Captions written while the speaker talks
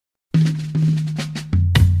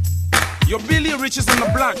Yo, Billy Richie's on the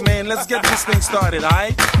block, man. Let's get this thing started,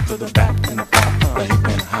 alright? To the back and the front, the hip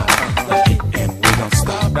and the high, the hit and we don't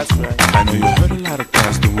stop. That's right. I know you heard a lot of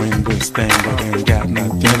guys doing this thing, but they ain't got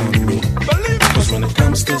nothing on me. Cause when it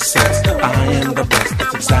comes to sex, I am the best.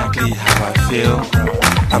 That's exactly how I feel.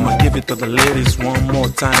 I'ma give it to the ladies one more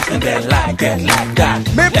time, and they like it like that.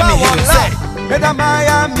 Let me hear you say. Mesdames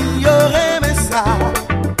Miami, y'aurait aimé ça.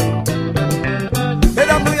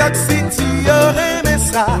 Mesdames New York City, y'aurait aimé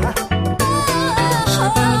ça.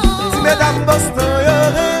 Si mesdames Boston,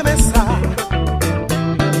 y'aurait aimé ça.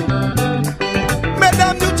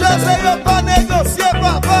 Mesdames New Jersey, y'a pas négocié,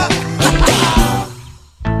 papa.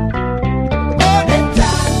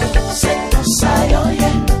 C'est comme ça, yo,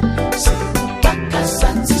 yeah. C'est pas qu'à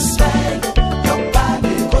satisfaire, y'a pas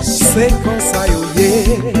négocié. C'est comme ça, yo,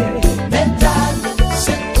 yeah.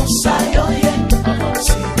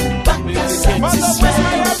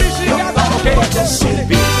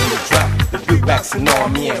 And all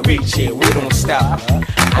me and Richie, we don't stop.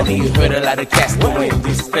 I know you heard a lot of cats doing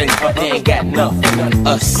this thing, but they ain't got nothing on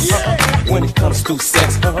us. When it comes to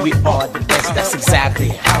sex, we are the best. That's exactly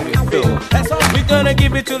how we feel. We're gonna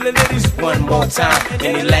give it to the ladies one more time, and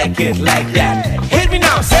they like it like that. Hit me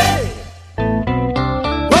now, say.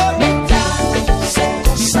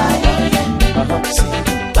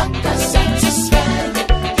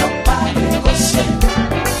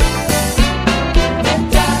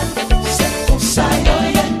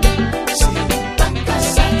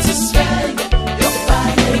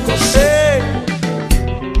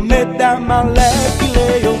 Mesdames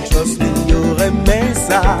enlève yo, trust me, yo aimé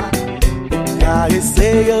ça.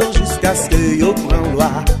 Caresser yo jusqu'à ce que yo prenne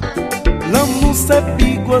loi. L'amour c'est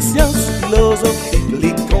plus conscience philosophique,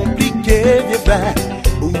 les compliqués vieux ben,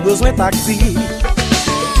 ou besoin taxi.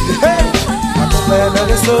 Hey, après le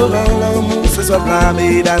restaurant, l'amour c'est soit la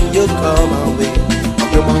mesdames yo commandé. On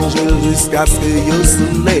peut manger jusqu'à ce que yo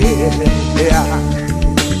soulé.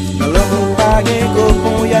 Dans l'amour pas gain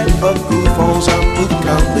copon, y'a une fois qu'on fond j'en tout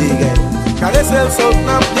camper. Caresser le saut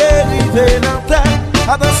n'a dérivé dans terre.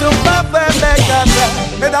 Attention pas faire les gâteaux.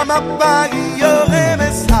 Mesdames à Paris, y'aurait aimé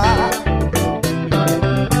ça.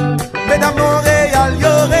 Mesdames Montréal,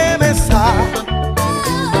 y'aurait aimé ça.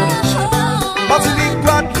 Martinique,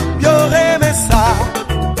 Guadeloupe, y'aurait aimé ça.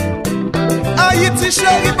 Haïti,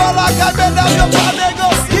 chérie, par la carte, mesdames, y'ont pas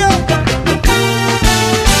négocié.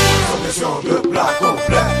 Condition de plat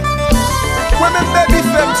complet. Moi même baby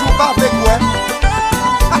femme joue pas avec moi.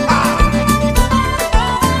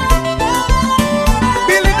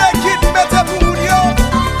 Billy the Kid mettez pour yo.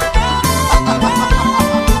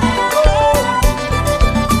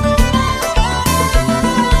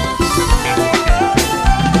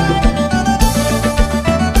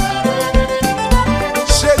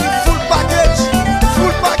 Chérie full package,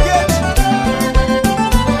 full package.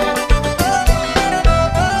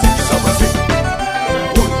 C'est qui ça passé?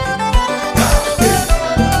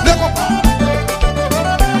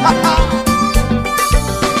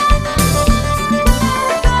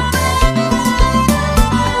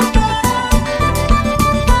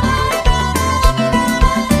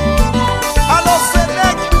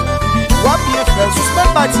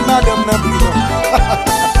 Madame Nabrino.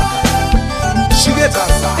 She get ça.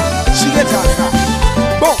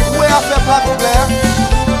 Bon, où est à faire pas problème?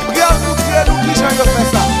 Regarde nous tirer nous qui j'en fait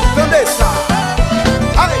ça. Tenez ça.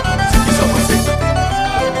 Allez, c'est qui sont passés.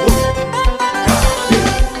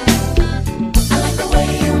 I like the way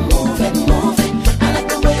you move it. I like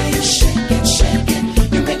the way you shake it.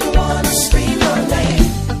 You make me wanna scream your name.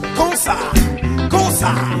 Comme ça. I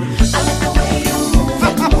like the way you move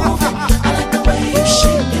it. I like the way you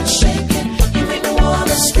shake it. You make me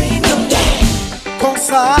wanna scream your name.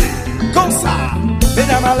 Comme ça.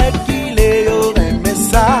 Mesdames à l'aide qu'il est, yo aimé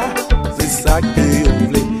ça. C'est ça que yo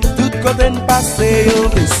voulez. Tout côté de passer, yo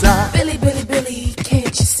fait ça. Billy,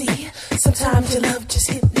 can't you see? Sometimes your love just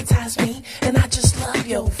hypnotize me, and I just love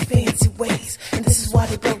your fancy ways. And this is why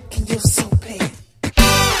they broke and you're so paid.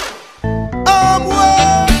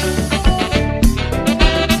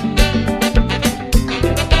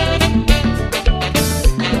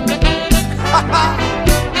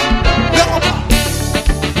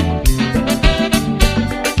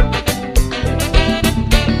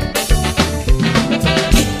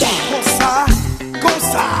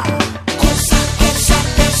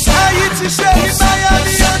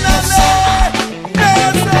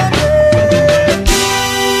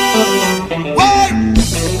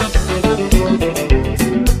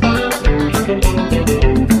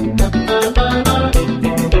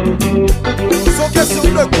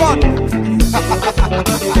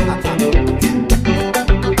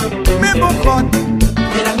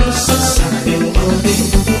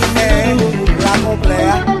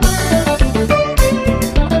 Complet.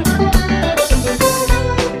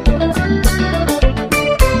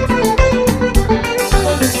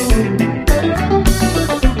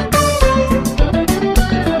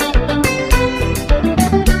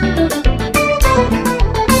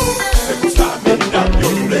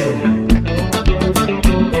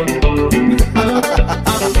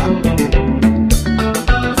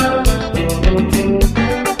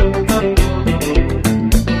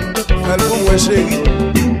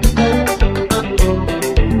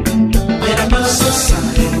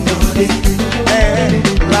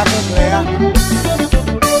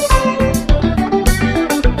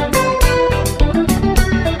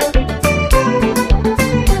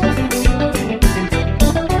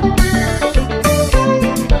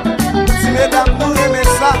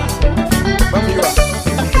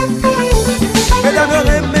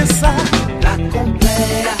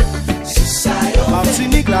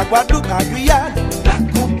 La Guadeloupe, la Guyane, la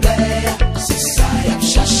Complet, c'est ça y'a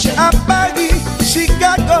cherché. À Paris,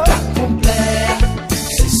 Chicago, la Complet,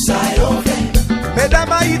 c'est ça y'a fait.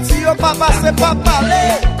 Mesdames Haïti, au papa, c'est pas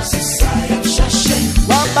parler, c'est ça y'a cherché.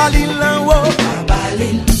 Wabalil en haut,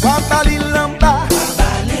 Wabalil en bas,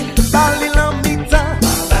 Wabalil en mi-temps,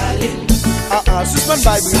 suspend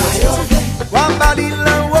Bible. Wabalil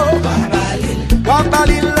en haut,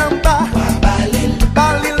 Wabalil en bas,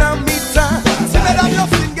 Wabalil en mi-temps. Si mesdames, yo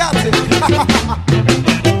fin gâté.